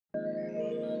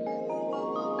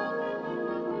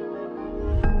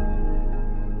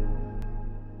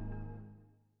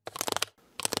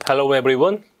Hello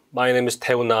everyone, my name is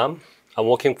Tae Nam. I'm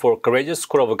working for Graduate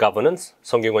School of Governance,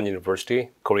 Sungkyunkwan University,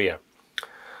 Korea.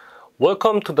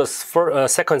 Welcome to the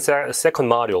second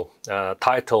module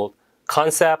titled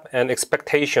Concept and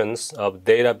Expectations of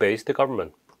Data-Based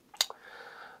Government.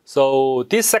 So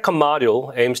this second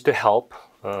module aims to help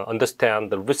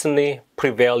understand the recently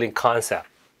prevailing concept,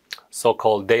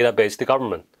 so-called data-based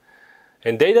government.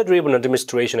 And data-driven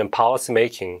administration and policy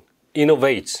making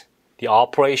innovates the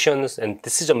operations and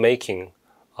decision-making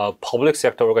of public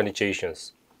sector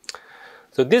organizations.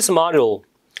 So this module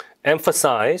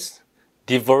emphasizes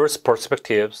diverse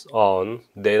perspectives on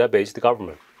data-based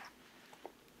government.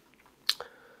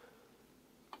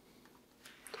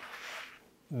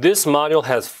 This module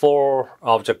has 4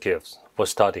 objectives for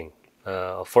studying.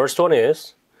 First one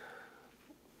is,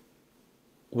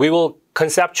 we will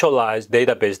conceptualize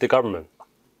data-based government.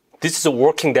 This is a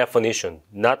working definition,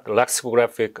 not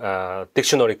lexicographic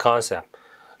dictionary concept.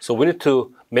 So we need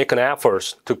to make an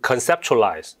effort to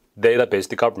conceptualize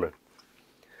data-based government.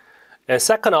 And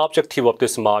second objective of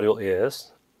this module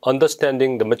is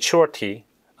understanding the maturity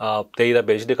of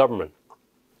data-based government.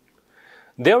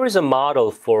 There is a model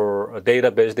for a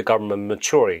data-based government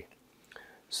maturity.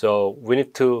 So we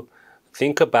need to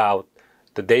think about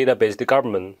the data-based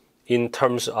government in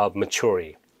terms of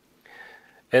maturity.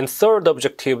 And third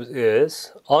objective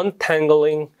is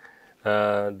untangling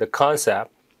the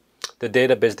concept, the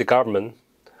data-based government,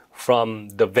 from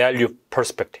the value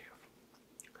perspective.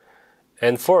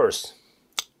 And first,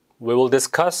 we will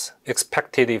discuss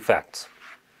expected effects.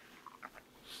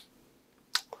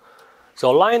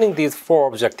 So aligning these 4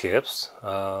 objectives,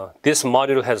 this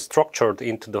module has structured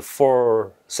into the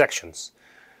 4 sections.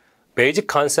 Basic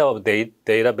concept of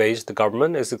data-based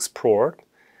government is explored,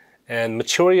 and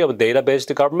maturity of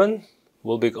data-based government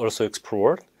will be also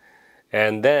explored.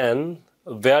 And then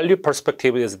value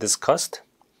perspective is discussed.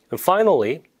 And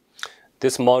finally,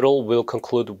 this model will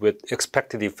conclude with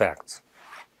expected effects.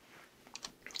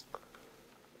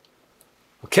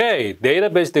 Okay,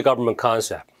 data-based government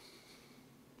concept.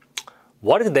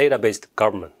 What is data-based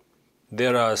government?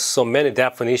 There are so many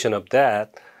definitions of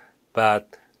that,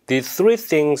 but these 3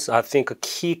 things I think are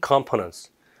key components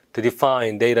to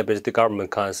define data-based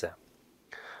government concept.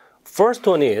 First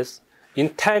one is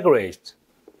integrate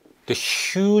the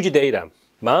huge data,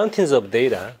 mountains of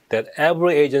data that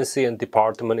every agency and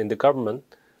department in the government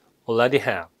already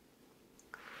have.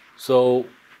 So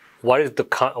what is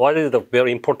the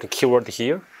very important keyword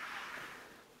here?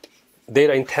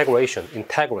 Data integration,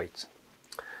 integrate.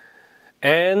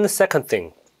 And second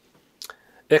thing,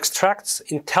 extracts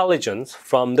intelligence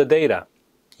from the data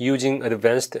using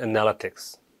advanced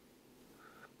analytics.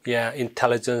 Yeah,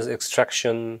 intelligence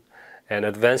extraction and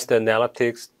advanced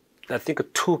analytics, I think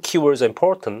 2 keywords are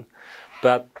important,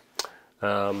 but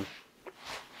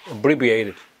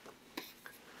abbreviated.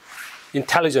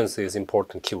 Intelligence is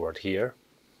important keyword here.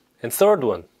 And third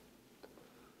one,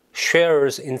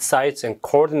 shares insights and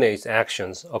coordinates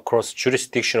actions across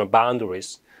jurisdictional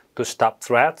boundaries to stop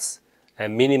threats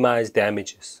and minimize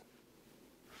damages.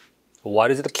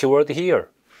 What is the keyword here?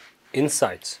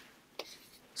 Insights.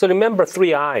 So remember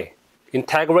 3I,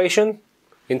 integration,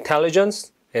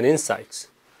 intelligence, and insights.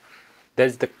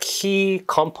 That's the key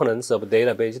components of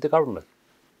data-based government.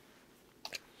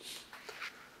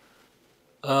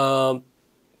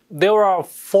 There are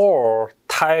 4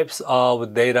 types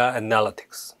of data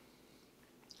analytics.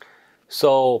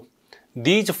 So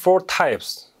these 4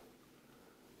 types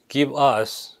give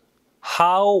us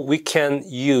how we can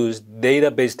use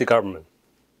data-based government.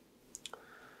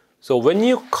 So when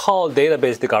you call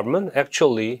data-based government,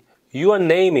 actually you are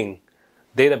naming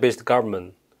data-based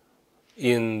government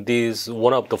in these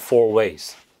one of the 4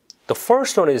 ways. The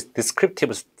first one is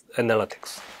descriptive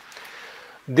analytics.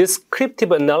 Descriptive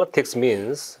analytics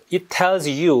means it tells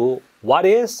you what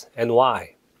is and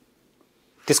why.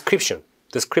 Description,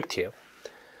 descriptive.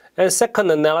 And second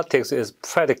analytics is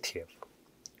predictive.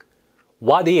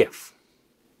 What if?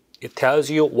 It tells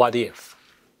you what if.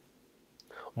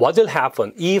 What will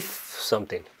happen if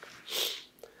something.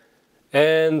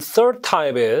 And third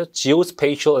type is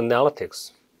geospatial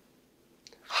analytics.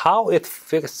 How it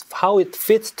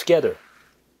fits together.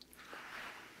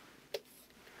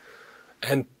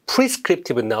 And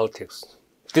prescriptive analytics.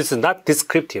 This is not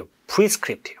descriptive,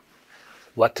 prescriptive.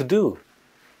 What to do.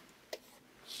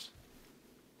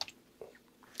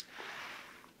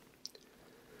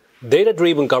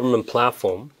 Data-driven government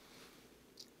platform.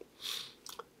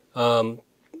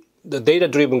 The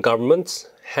data-driven governments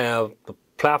have the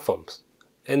platforms.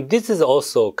 And this is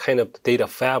also kind of the data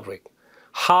fabric.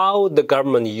 How the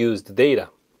government used the data.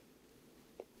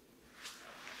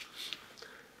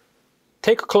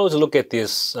 Take a close look at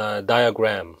this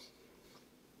diagram.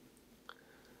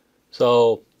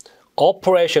 So,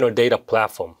 operational data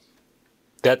platform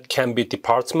that can be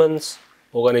departments,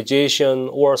 organization,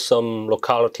 or some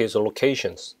localities or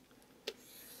locations.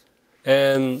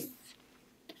 And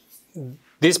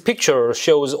this picture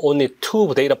shows only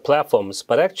 2 data platforms,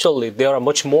 but actually there are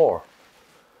much more.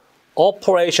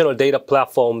 Operational data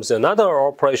platforms, another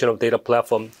operational data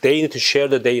platform, they need to share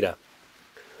the data.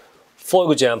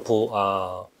 For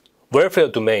example, welfare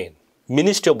domain,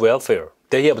 Ministry of Welfare,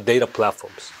 they have data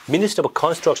platforms. Ministry of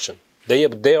Construction, they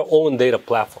have their own data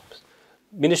platforms.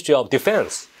 Ministry of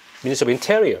Defense, Ministry of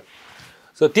Interior.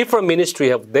 So different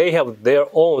ministries they have their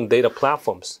own data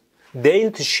platforms. They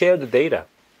need to share the data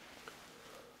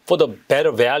for the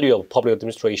better value of public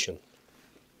administration.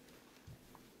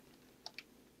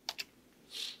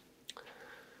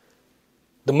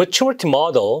 The maturity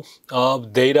model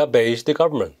of data-based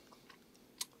government.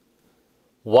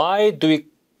 Why do we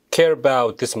care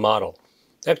about this model?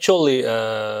 Actually,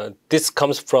 this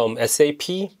comes from SAP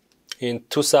in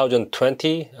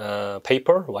 2020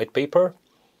 white paper.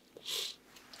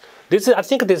 I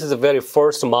think this is the very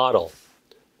first model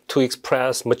to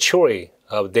express maturity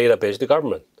of data-based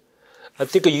government. I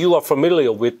think you are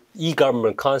familiar with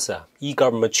e-government concept,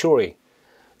 e-government maturity.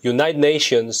 United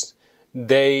Nations,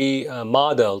 they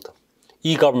modeled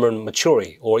e-government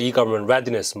maturity or e-government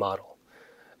readiness model.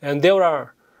 And there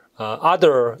are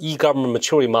other e-government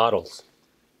maturity models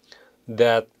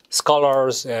that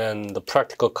scholars and the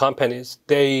practical companies,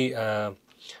 they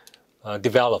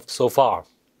developed so far.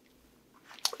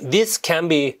 This can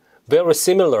be very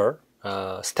similar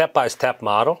step-by-step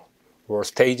model or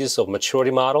stages of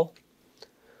maturity model.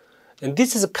 And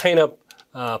this is a kind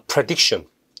of prediction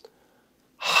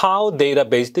how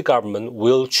data-based government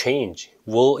will change,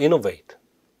 will innovate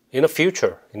in the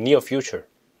future, in near future.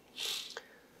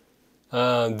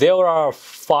 There are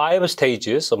 5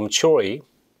 stages of maturity.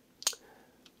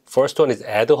 First one is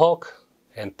ad hoc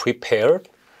and prepared,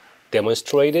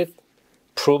 demonstrated,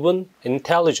 proven, and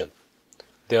intelligent.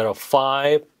 There are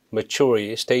 5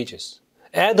 maturity stages.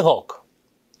 Ad hoc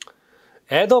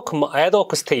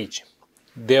stage.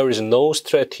 There is no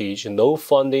strategy, no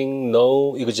funding,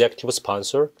 no executive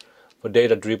sponsor for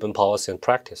data-driven policy and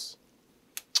practice.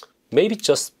 Maybe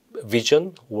just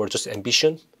vision or just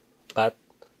ambition, but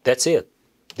that's it.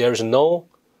 There is no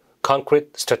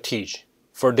concrete strategy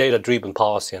for data-driven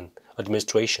policy and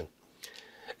administration.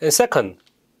 And second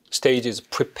stage is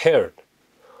prepared.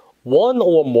 One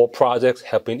or more projects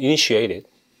have been initiated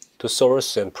to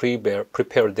source and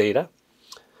prepare data.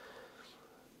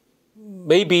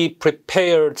 Maybe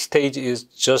prepared stage is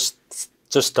just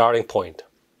starting point.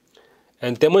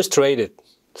 And demonstrated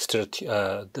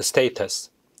the status.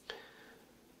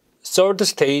 Third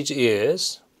stage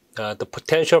is the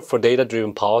potential for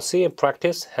data-driven policy and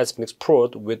practice has been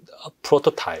explored with a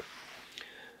prototype.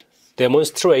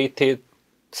 Demonstrated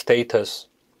status,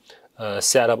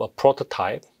 set up a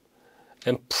prototype,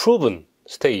 and proven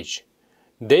stage.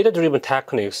 Data-driven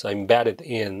techniques are embedded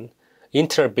in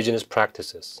internal business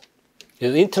practices.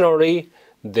 Internally,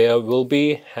 there will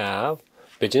have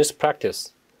business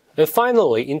practice. And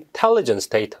finally, intelligence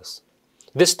status.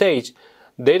 This stage,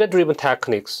 data-driven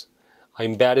techniques are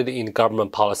embedded in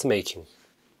government policy making.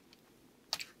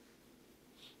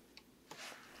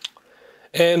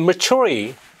 And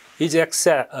maturity is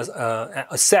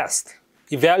assessed,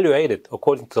 evaluated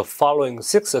according to the following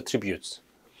 6 attributes.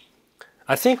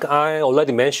 I think I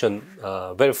already mentioned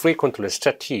very frequently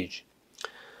strategy.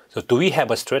 So do we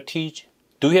have a strategy?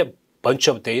 Do we have a bunch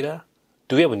of data?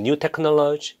 Do we have a new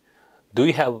technology? Do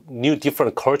we have new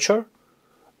different culture?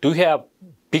 Do we have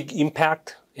big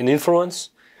impact and influence?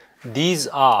 These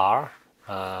are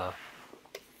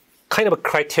kind of a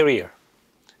criteria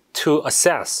to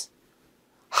assess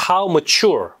how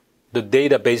mature the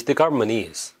data-based government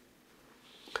is.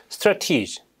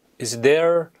 Strategy. Is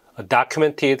there a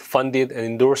documented, funded, and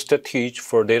endorsed strategy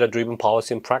for data-driven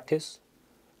policy and practice?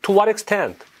 To what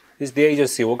extent is the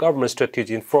agency or government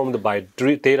strategy informed by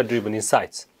data-driven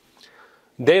insights?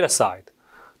 Data side.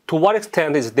 To what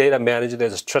extent is data managed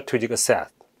as a strategic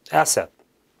asset?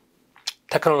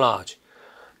 Technology.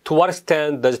 To what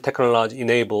extent does technology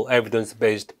enable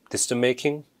evidence-based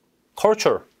decision-making?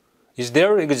 Culture. Is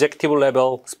there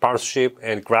executive-level sponsorship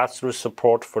and grassroots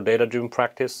support for data-driven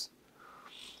practice?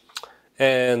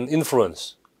 And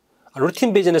influence. Are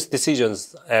routine business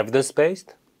decisions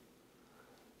evidence-based?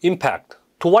 Impact.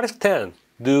 To what extent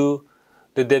do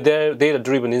the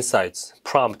data-driven insights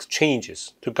prompt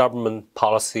changes to government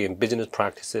policy and business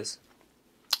practices?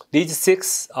 These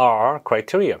 6 are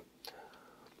criteria.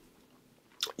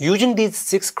 Using these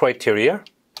 6 criteria,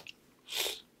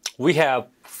 we have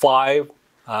five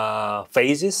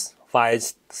phases,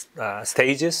 five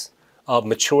stages of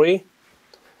maturity.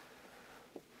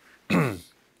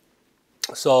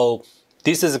 So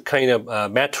this is a kind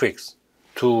of metrics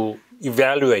to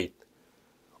evaluate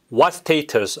what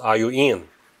status are you in.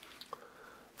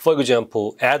 For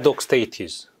example, ad hoc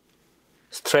status,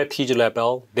 strategy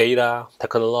level, data,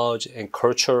 technology, and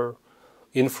culture,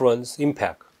 influence,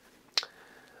 impact.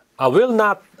 I will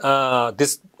not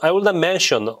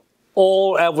mention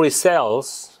every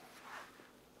cells.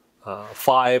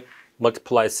 5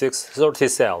 multiplied 6, 30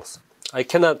 cells. I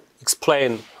cannot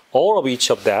explain all of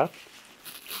each of that,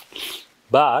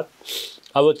 but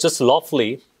I will just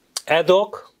roughly ad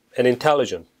hoc and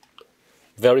intelligent,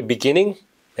 very beginning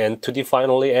and to the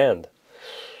finally end.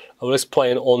 I will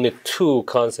explain only two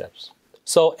concepts.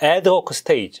 So ad hoc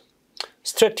stage,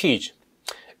 strategy.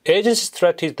 Agency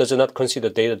strategy does not consider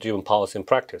data-driven policy and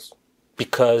practice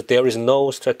because there is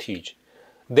no strategy.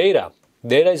 Data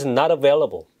is not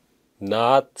available,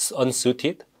 not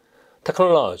unsuited.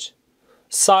 Technology,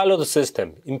 siloed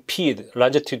system impede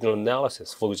longitudinal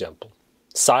analysis, for example.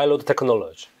 Siloed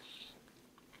technology.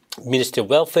 Ministry of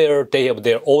Welfare, they have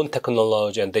their own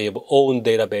technology and they have own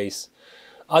database.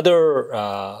 Other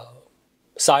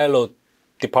siloed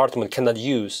department cannot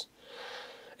use.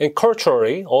 And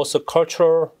culturally, also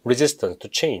cultural resistance to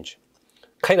change.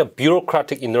 Kind of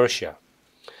bureaucratic inertia.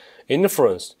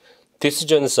 Influence,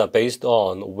 decisions are based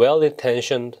on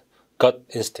well-intentioned gut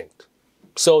instinct.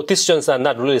 So decisions are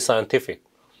not really scientific.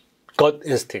 Gut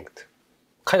instinct,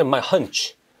 kind of my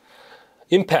hunch.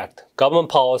 Impact, government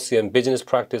policy and business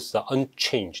practices are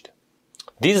unchanged.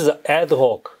 This is the ad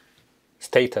hoc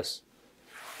status.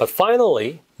 But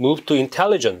finally, move to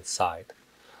intelligence side.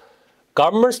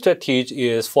 Government strategy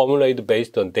is formulated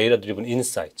based on data-driven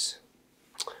insights.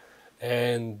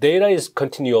 And data is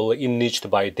continually enriched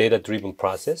by data-driven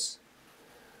process.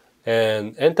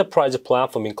 And enterprise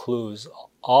platform includes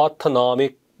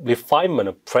autonomic refinement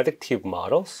of predictive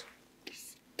models.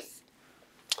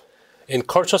 In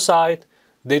culture side,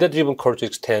 data-driven culture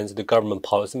extends the government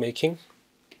policy making.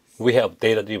 We have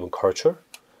data-driven culture.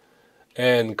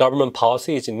 And government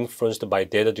policy is influenced by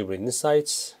data-driven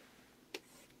insights.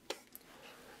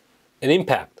 And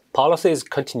impact, policy is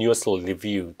continuously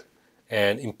reviewed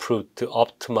and improved to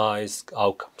optimize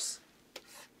outcomes.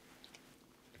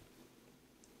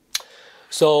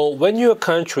 So when your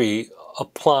country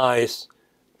applies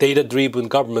data-driven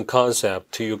government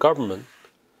concept to your government,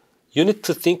 you need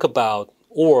to think about,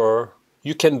 or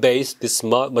you can base this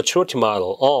maturity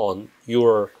model on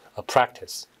your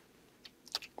practice.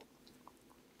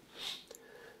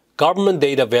 Government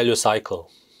data value cycle.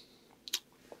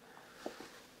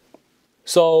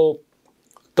 So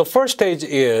the first stage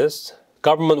is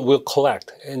government will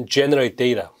collect and generate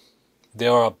data.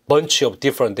 There are a bunch of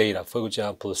different data. For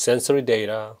example, sensory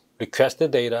data,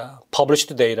 requested data,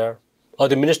 published data,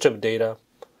 administrative data,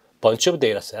 bunch of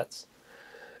data sets.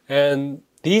 And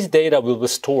these data will be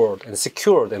stored and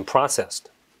secured and processed.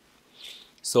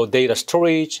 So data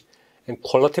storage and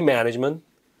quality management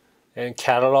and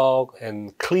catalog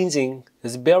and cleansing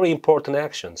is very important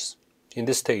actions in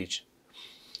this stage.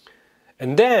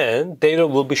 And then data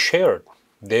will be shared,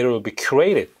 data will be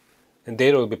curated, and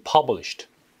data will be published.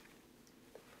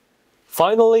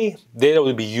 Finally, data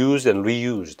will be used and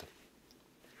reused.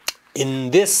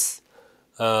 In this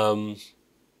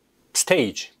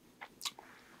stage,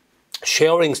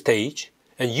 sharing stage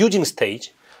and using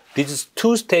stage, these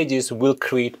two stages will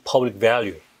create public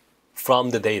value from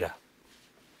the data.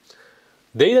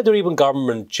 Data-driven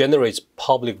government generates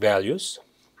public values.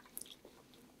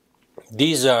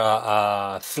 These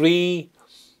are three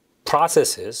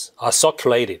processes are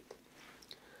circulated.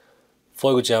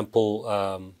 For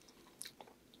example,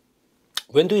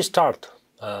 when do you start?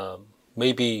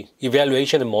 Maybe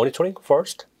evaluation and monitoring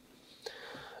first.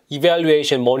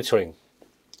 Evaluation, monitoring.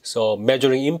 So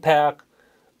measuring impact,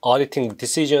 auditing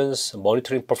decisions,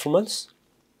 monitoring performance.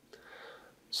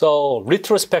 So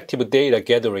retrospective data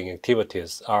gathering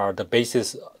activities are the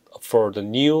basis for the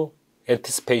new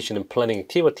anticipation and planning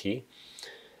activity.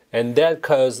 And that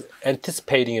causes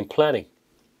anticipating and planning.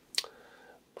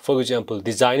 For example,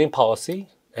 designing policy,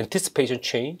 anticipation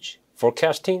change,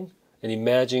 forecasting, and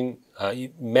imagining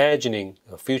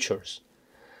futures.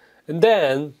 And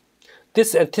then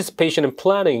this anticipation and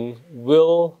planning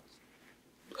will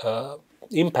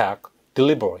impact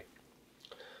delivery.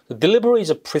 The delivery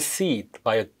is preceded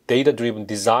by a data-driven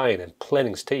design and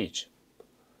planning stage.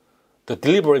 The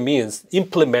delivery means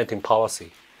implementing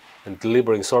policy and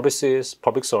delivering services,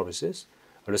 public services,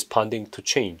 and responding to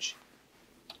change.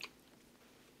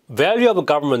 Value of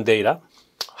government data,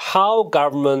 how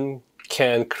government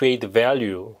can create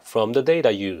value from the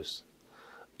data used.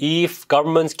 If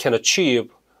governments can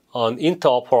achieve an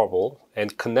interoperable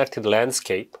and connected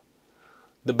landscape,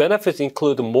 the benefits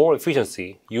include more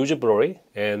efficiency, usability,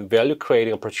 and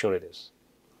value-creating opportunities.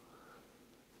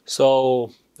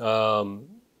 So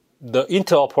the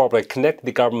interoperable and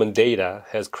connected government data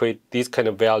has created this kind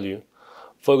of value.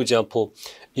 For example,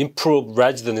 improve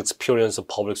resident experience of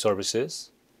public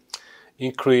services,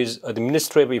 increase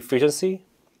administrative efficiency,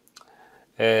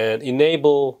 and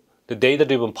enable the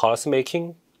data-driven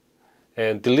policymaking,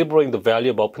 and delivering the value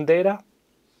of open data,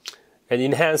 and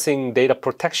enhancing data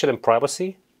protection and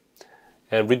privacy,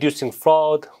 and reducing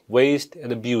fraud, waste,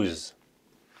 and abuse.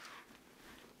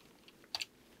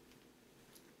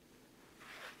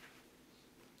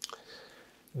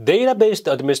 Data-based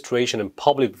administration and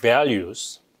public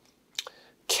values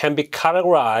can be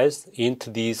categorized into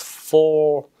these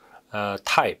four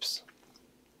types.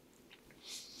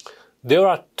 There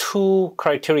are two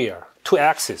criteria, two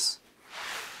axes.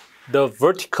 The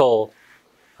vertical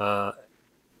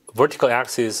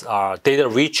axis are data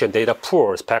rich and data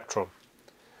poor spectrum.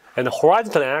 And the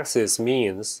horizontal axis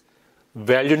means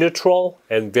value neutral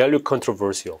and value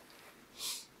controversial.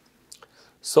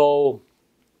 So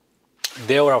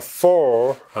there are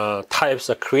four types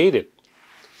are created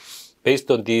based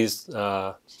on these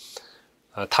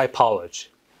typology,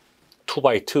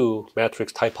 2x2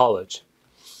 matrix typology.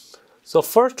 So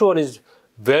first one is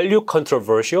value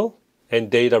controversial and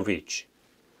data rich,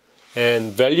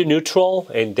 and value neutral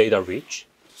and data rich,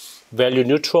 value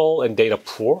neutral and data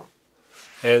poor,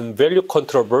 and value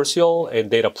controversial and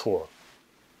data poor.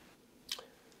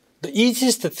 The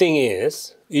easiest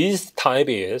type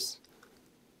is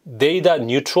data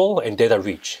neutral and data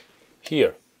rich.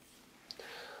 Here,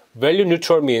 value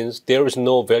neutral means there is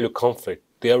no value conflict.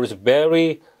 There is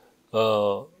very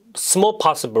small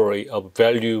possibility of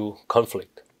value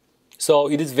conflict. So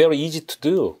it is very easy to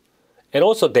do. And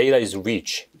also data is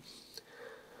rich.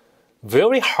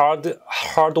 Very hard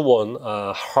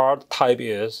type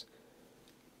is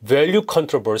value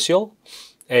controversial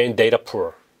and data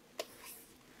poor.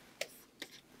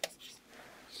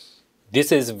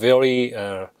 This is very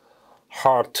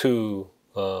hard to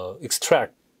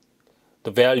extract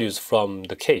the values from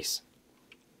the case.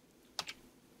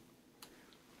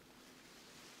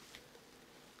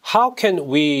 How can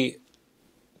we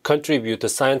contribute to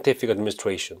scientific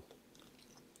administration?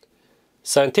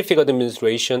 Scientific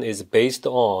administration is based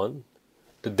on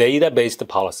the data-based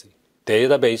policy,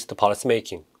 data-based policy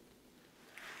making.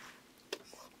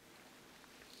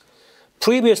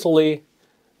 Previously,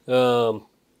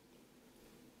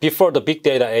 before the big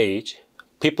data age,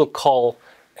 people call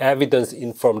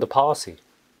evidence-informed policy.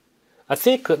 I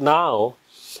think now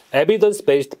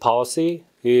evidence-based policy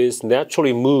is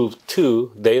naturally moved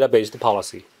to data-based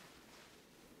policy.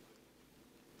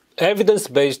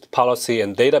 Evidence-based policy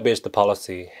and data-based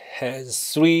policy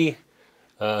has three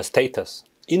status: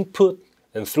 input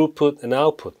and throughput and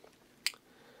output.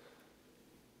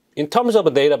 In terms of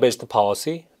a data-based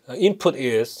policy, input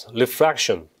is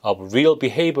reflection of real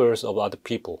behaviors of other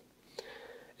people.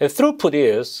 And throughput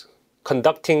is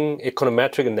conducting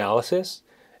econometric analysis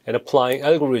and applying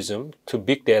algorithm to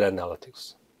big data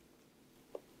analytics.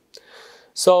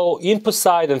 So input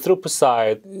side and throughput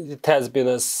side, it has been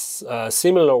a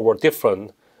similar or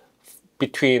different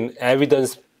between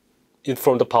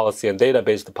evidence-informed policy and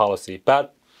data-based policy,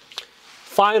 but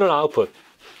final output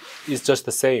is just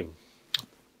the same.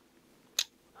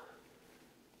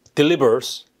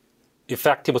 Delivers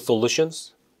effective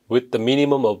solutions with the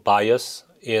minimum of bias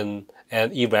and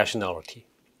irrationality.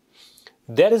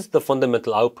 That is the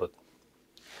fundamental output.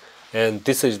 And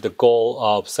this is the goal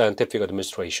of scientific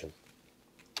administration.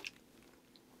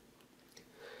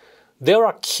 There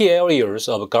are key areas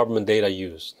of government data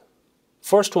used.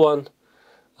 First one,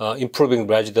 improving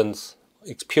residents'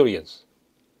 experience.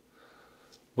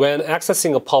 When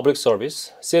accessing a public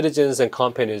service, citizens and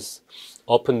companies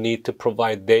often need to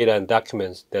provide data and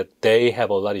documents that they have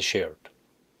already shared.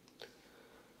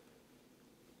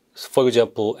 For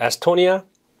example, Estonia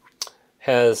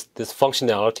has this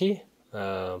functionality.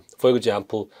 For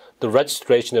example, the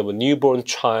registration of a newborn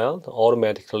child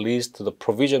automatically leads to the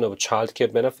provision of child care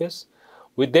benefits,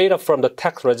 with data from the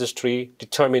tax registry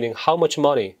determining how much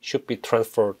money should be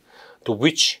transferred to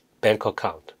which bank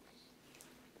account.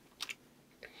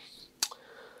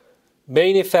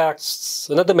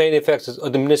 Another main effect is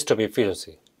administrative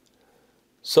efficiency.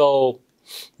 So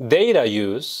data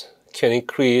use can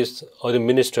increase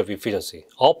administrative efficiency,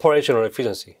 operational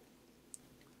efficiency.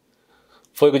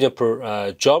 For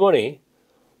example, Germany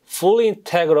fully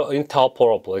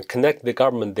interoperable and connected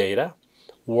government data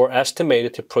were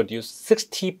estimated to produce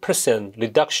 60%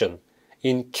 reduction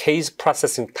in case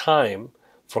processing time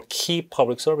for key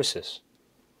public services.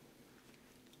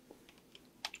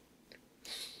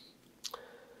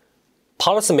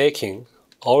 Policymaking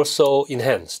also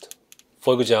enhanced.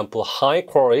 For example, high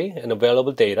quality and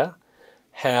available data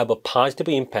have a positive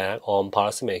impact on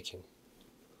policymaking.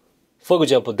 For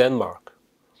example, Denmark.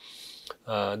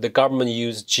 The government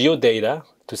used geodata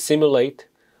to simulate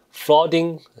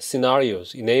flooding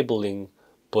scenarios, enabling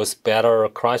both better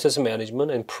crisis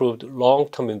management and improved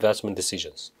long-term investment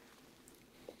decisions.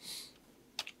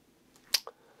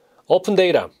 Open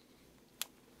data.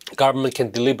 Government can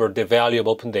deliver the value of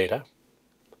open data.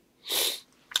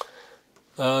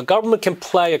 Government can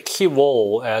play a key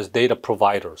role as data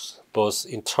providers, both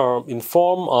in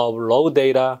form of raw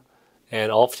data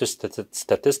and official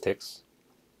statistics,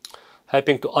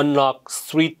 helping to unlock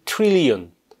 $3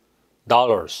 trillion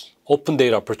open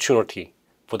data opportunity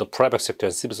for the private sector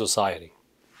and civil society.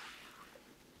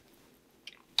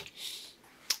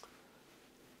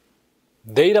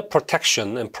 Data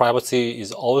protection and privacy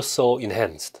is also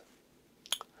enhanced.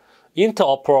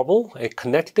 Interoperable and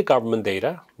connected government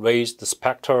data raised the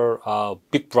specter of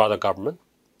big brother government.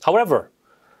 However,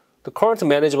 the current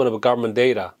management of government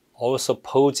data also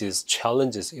poses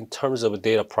challenges in terms of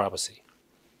data privacy.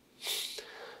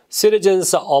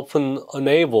 Citizens are often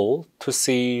unable to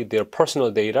see their personal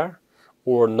data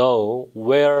or know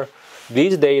where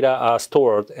these data are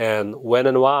stored and when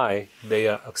and why they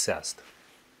are accessed.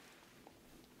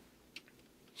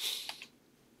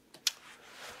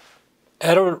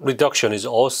 Error reduction is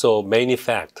also a main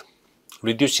effect,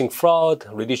 reducing fraud,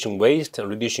 reducing waste, and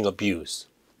reducing abuse.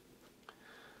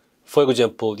 For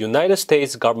example, United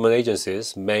States government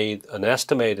agencies made an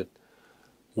estimated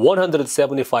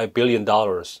 $175 billion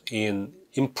in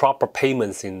improper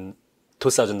payments in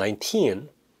 2019,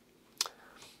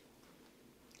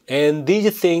 and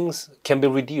these things can be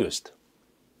reduced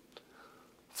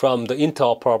from the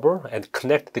interoperable and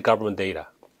connected government data.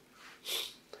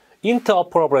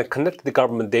 Interoperable and connected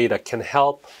government data can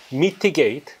help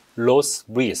mitigate loss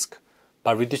risk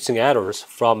by reducing errors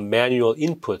from manual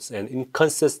inputs and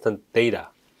inconsistent data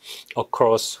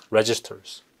across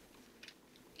registers.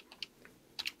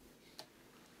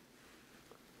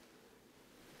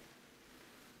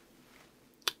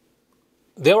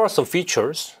 There are some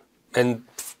features, and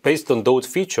based on those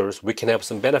features, we can have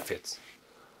some benefits.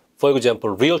 For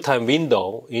example, real-time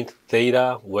window into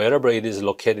data wherever it is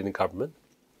located in government,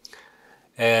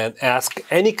 and ask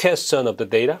any question of the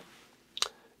data,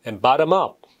 and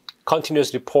bottom-up,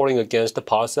 continuous reporting against the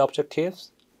policy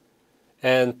objectives,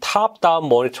 and top-down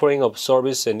monitoring of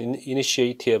service and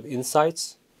initiative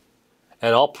insights,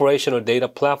 and operational data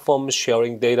platforms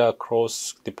sharing data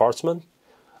across departments.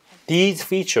 These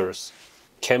features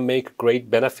can make great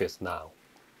benefits now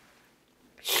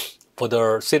for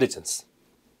their citizens.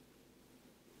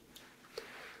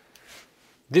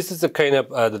 This is a kind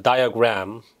of the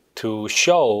diagram to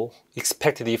show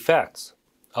expected effects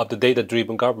of the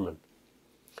data-driven government.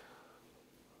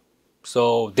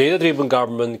 So data-driven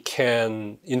government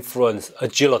can influence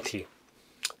agility.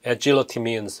 Agility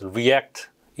means react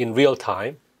in real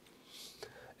time,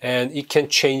 and it can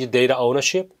change data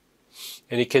ownership,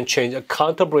 and it can change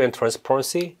accountability and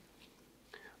transparency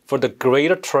for the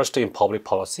greater trust in public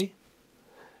policy.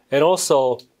 And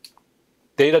also,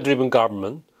 data-driven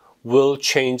government will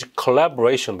change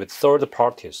collaboration with third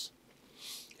parties.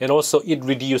 And also, it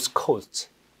reduces costs.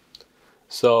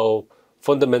 So,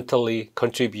 fundamentally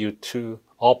contribute to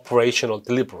operational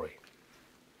delivery.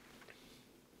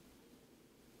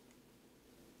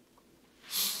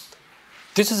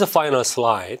 This is the final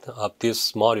slide of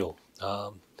this module.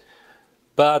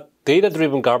 But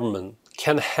data-driven government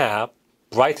can have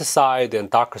brighter side and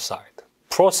darker side,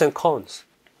 pros and cons.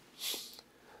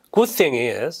 Good thing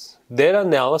is, data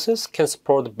analysis can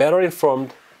support better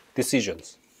informed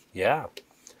decisions. Yeah.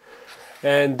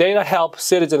 And data helps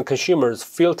citizens and consumers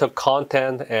filter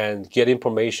content and get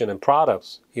information and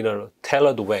products in a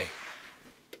tailored way.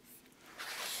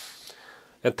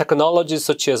 And technologies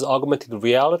such as augmented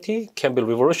reality can be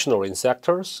revolutionary in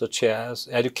sectors such as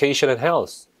education and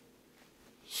health.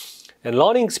 And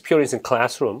learning experience in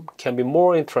classroom can be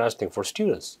more interesting for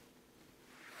students.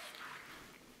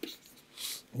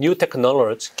 New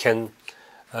technologies can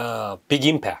big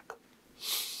impact.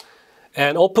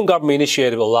 And open government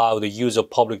initiative allow the use of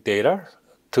public data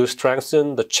to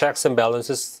strengthen the checks and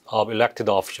balances of elected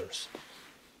officials.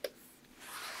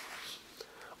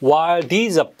 While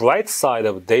these are bright side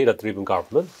of data-driven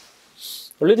government,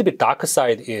 a little bit darker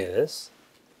side is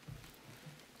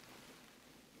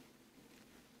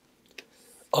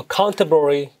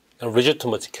accountability and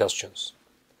legitimate questions.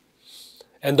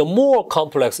 And the more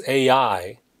complex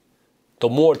AI, the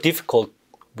more difficult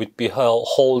would be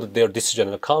hold their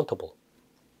decision accountable.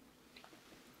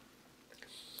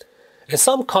 And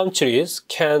some countries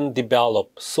can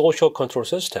develop social control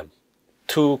system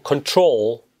to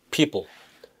control people.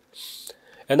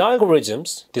 And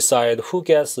algorithms decide who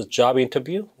gets a job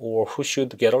interview or who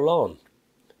should get a loan.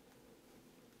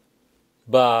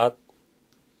 But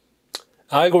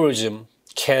algorithm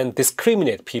can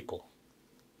discriminate people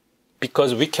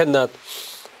because we cannot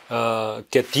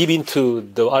get deep into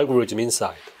the algorithm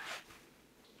inside.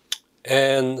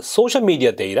 And social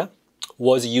media data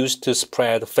was used to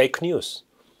spread fake news.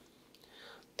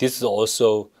 This is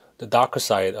also the darker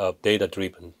side of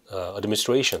data-driven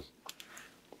administration.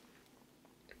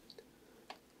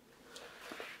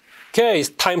 Okay, it's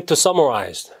time to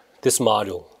summarize this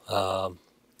module.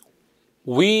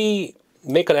 We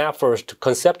make an effort to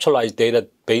conceptualize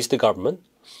data-based government.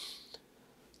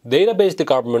 Data-based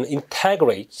government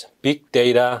integrates big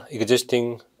data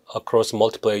existing across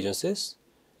multiple agencies,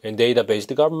 and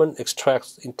data-based government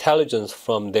extracts intelligence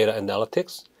from data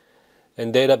analytics,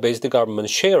 and data-based government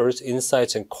shares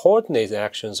insights and coordinates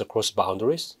actions across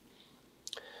boundaries.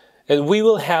 And we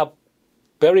will have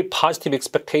very positive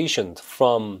expectations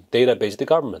from data-based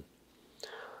government,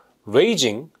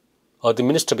 raising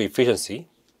administrative efficiency,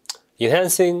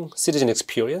 enhancing citizen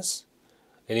experience,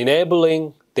 and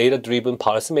enabling data-driven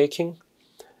policymaking,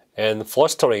 and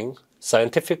fostering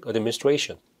scientific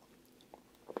administration.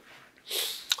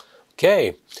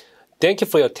 Okay, thank you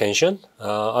for your attention.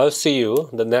 I'll see you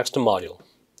in the next module.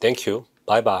 Thank you.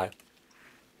 Bye-bye.